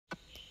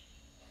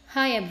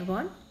Hi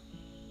everyone.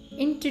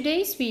 In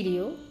today's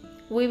video,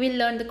 we will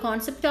learn the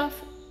concept of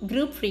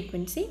group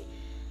frequency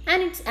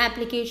and its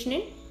application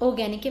in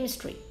organic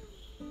chemistry.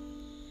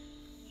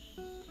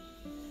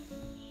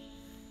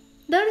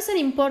 There is an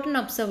important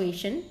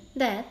observation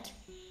that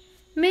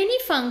many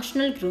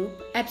functional group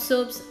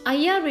absorbs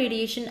IR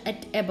radiation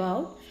at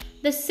about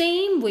the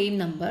same wave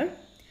number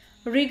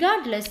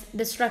regardless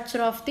the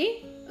structure of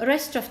the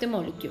rest of the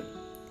molecule.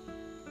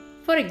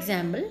 For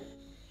example,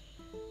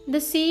 the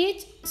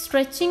CH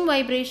stretching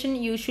vibration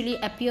usually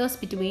appears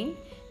between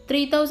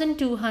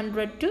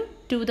 3200 to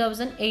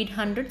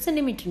 2800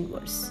 cm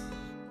inverse.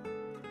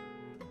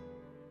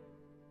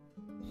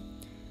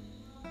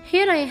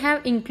 Here I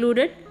have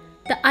included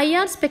the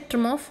IR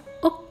spectrum of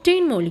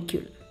octane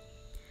molecule,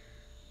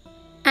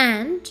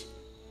 and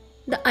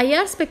the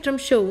IR spectrum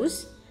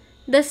shows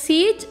the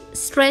CH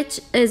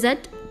stretch is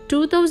at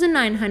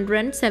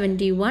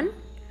 2971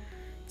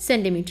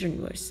 cm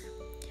inverse.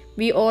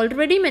 We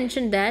already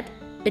mentioned that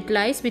it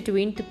lies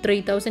between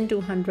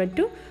 3200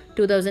 to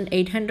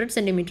 2800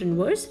 cm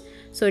inverse.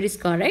 So it is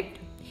correct.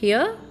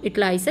 Here it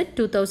lies at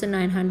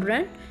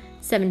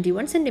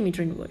 2971 cm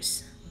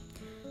inverse.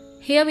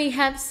 Here we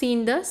have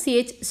seen the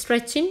CH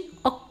stretch in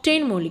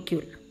octane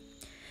molecule.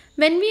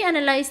 When we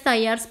analyze the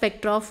IR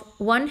spectra of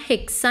one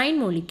hexane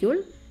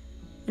molecule,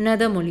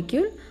 another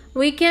molecule,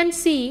 we can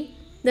see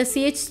the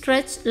CH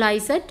stretch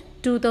lies at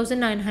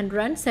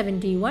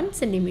 2971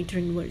 cm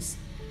inverse.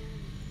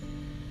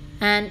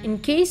 And in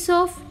case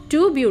of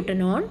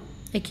 2-butanone,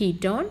 a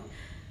ketone,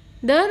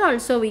 there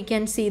also we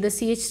can see the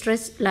CH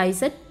stretch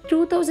lies at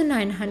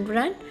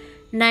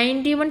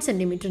 2991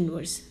 cm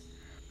inverse.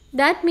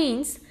 That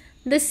means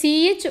the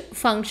CH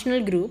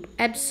functional group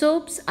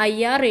absorbs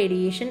IR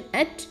radiation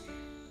at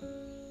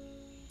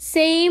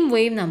same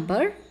wave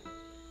number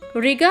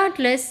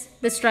regardless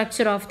the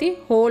structure of the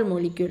whole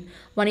molecule.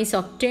 One is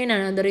octane,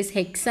 another is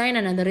hexane,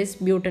 another is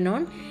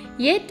butanone.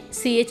 Yet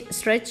CH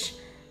stretch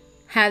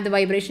have the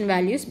vibration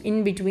values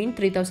in between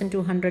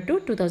 3200 to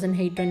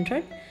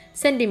 2800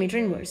 cm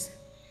inverse.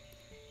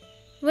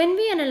 When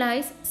we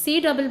analyze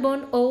C double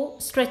bond O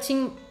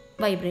stretching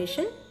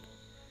vibration,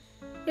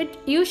 it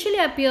usually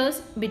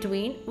appears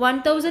between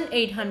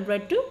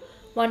 1800 to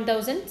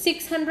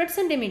 1600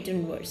 cm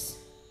inverse.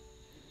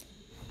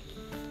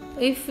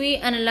 If we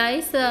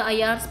analyze the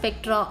IR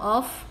spectra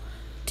of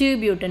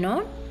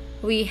 2-butanone,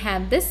 we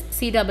have this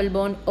C double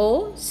bond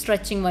O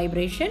stretching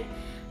vibration,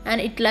 and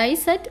it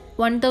lies at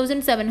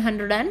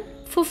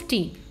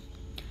 1715.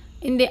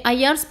 In the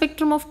IR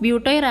spectrum of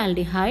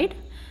butyraldehyde,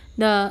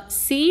 the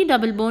C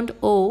double bond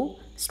O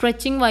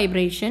stretching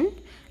vibration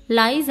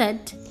lies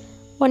at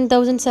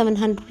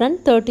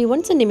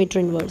 1731 cm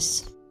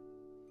inverse.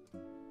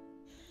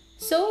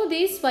 So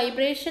these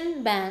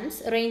vibration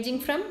bands ranging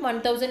from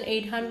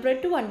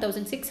 1800 to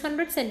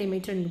 1600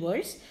 cm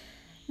inverse,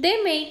 they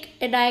make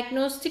a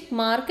diagnostic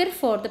marker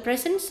for the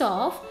presence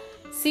of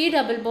C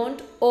double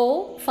bond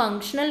O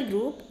functional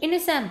group in a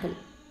sample.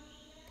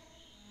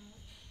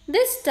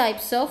 These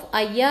types of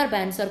IR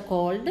bands are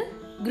called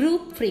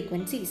group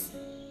frequencies.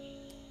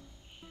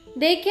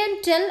 They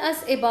can tell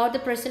us about the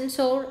presence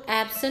or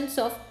absence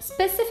of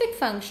specific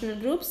functional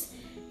groups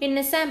in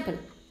a sample.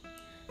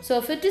 So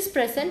if it is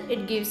present,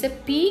 it gives a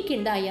peak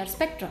in the IR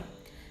spectrum.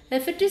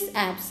 If it is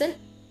absent,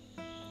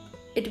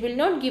 it will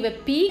not give a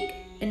peak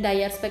in the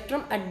IR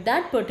spectrum at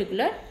that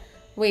particular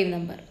wave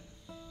number.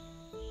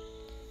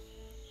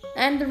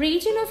 And the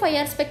region of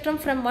IR spectrum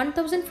from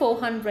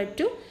 1400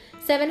 to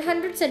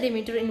 700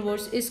 cm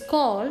inverse is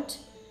called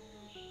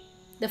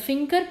the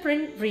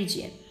fingerprint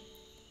region.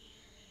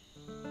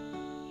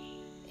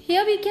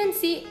 Here we can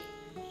see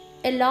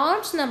a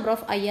large number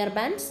of IR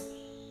bands,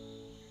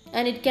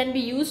 and it can be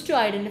used to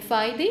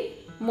identify the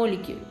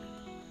molecule.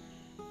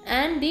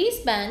 And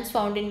these bands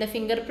found in the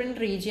fingerprint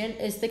region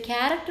is the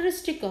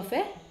characteristic of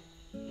a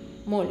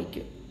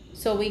molecule.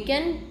 So we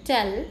can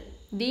tell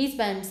these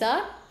bands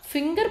are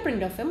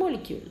fingerprint of a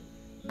molecule.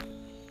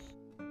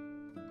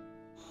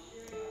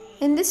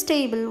 In this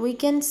table, we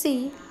can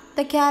see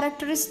the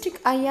characteristic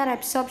IR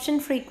absorption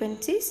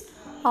frequencies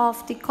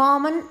of the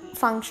common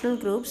functional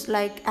groups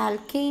like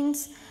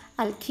alkanes,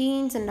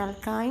 alkenes and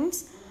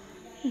alkynes.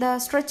 The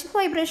stretching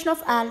vibration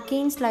of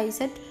alkanes lies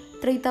at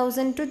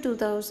 3000 to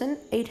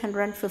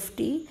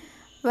 2850,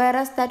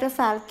 whereas that of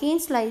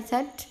alkenes lies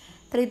at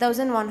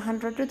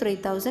 3100 to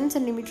 3000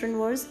 cm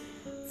inverse.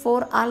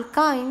 For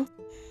alkynes,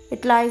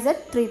 it lies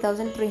at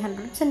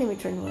 3300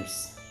 cm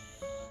inverse.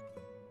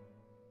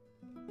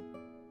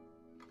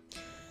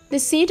 The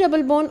C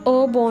double bond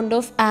O bond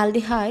of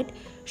aldehyde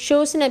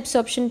shows an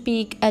absorption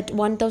peak at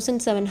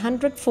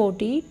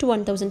 1740 to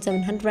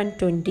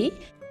 1720.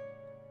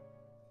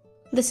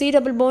 The C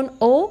double bond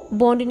O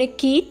bond in a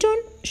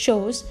ketone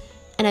shows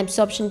an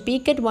absorption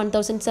peak at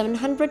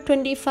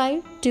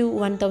 1725 to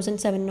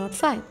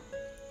 1705.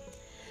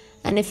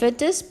 And if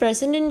it is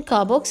present in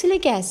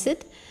carboxylic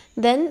acid,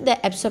 then the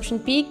absorption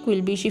peak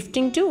will be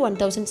shifting to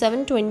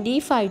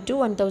 1725 to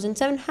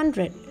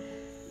 1700.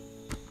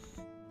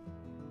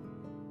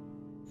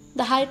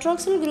 The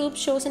hydroxyl group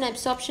shows an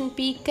absorption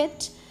peak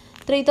at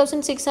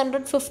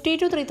 3650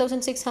 to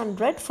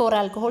 3600 for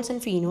alcohols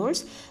and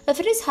phenols. If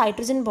it is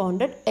hydrogen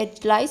bonded,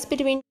 it lies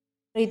between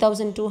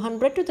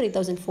 3200 to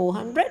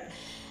 3400.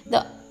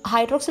 The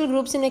hydroxyl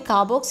groups in a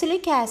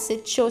carboxylic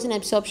acid shows an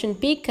absorption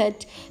peak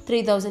at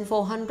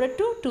 3400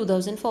 to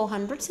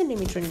 2400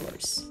 centimeter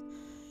inverse.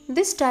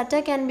 This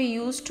data can be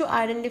used to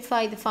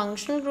identify the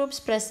functional groups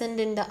present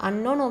in the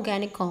unknown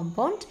organic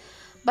compound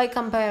by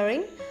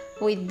comparing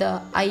with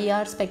the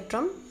IR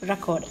spectrum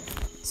recorded.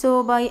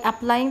 So by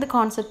applying the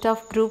concept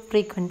of group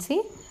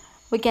frequency,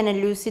 we can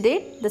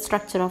elucidate the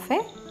structure of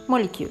a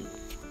molecule.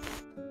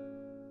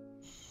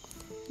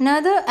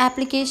 Another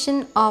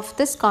application of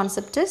this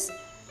concept is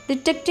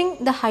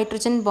detecting the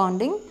hydrogen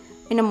bonding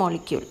in a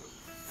molecule.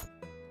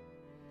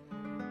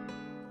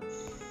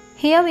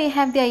 Here we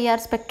have the IR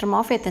spectrum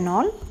of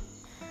ethanol.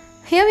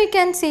 Here we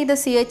can see the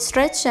CH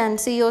stretch and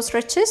CO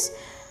stretches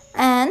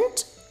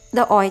and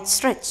the OH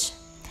stretch.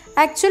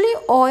 Actually,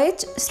 OH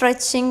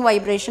stretching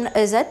vibration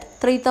is at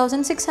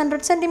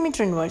 3600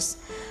 centimeter inverse.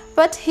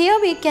 But here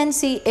we can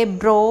see a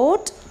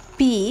broad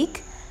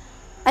peak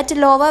at a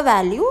lower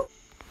value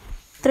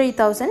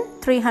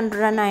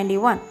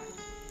 3391,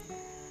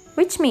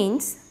 which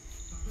means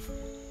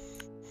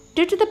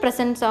due to the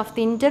presence of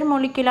the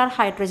intermolecular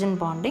hydrogen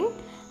bonding,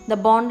 the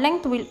bond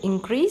length will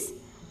increase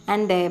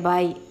and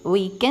thereby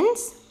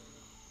weakens.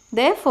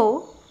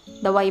 Therefore,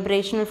 the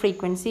vibrational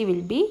frequency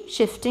will be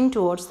shifting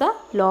towards the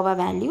lower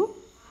value.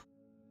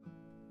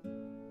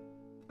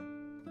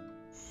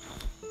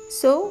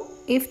 So,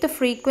 if the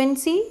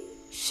frequency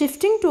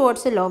shifting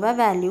towards a lower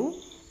value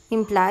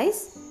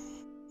implies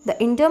the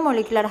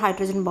intermolecular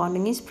hydrogen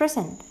bonding is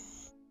present.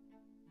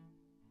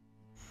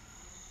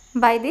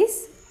 By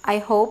this, I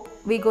hope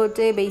we got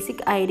a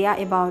basic idea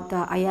about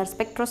the IR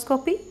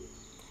spectroscopy.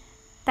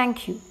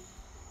 Thank you.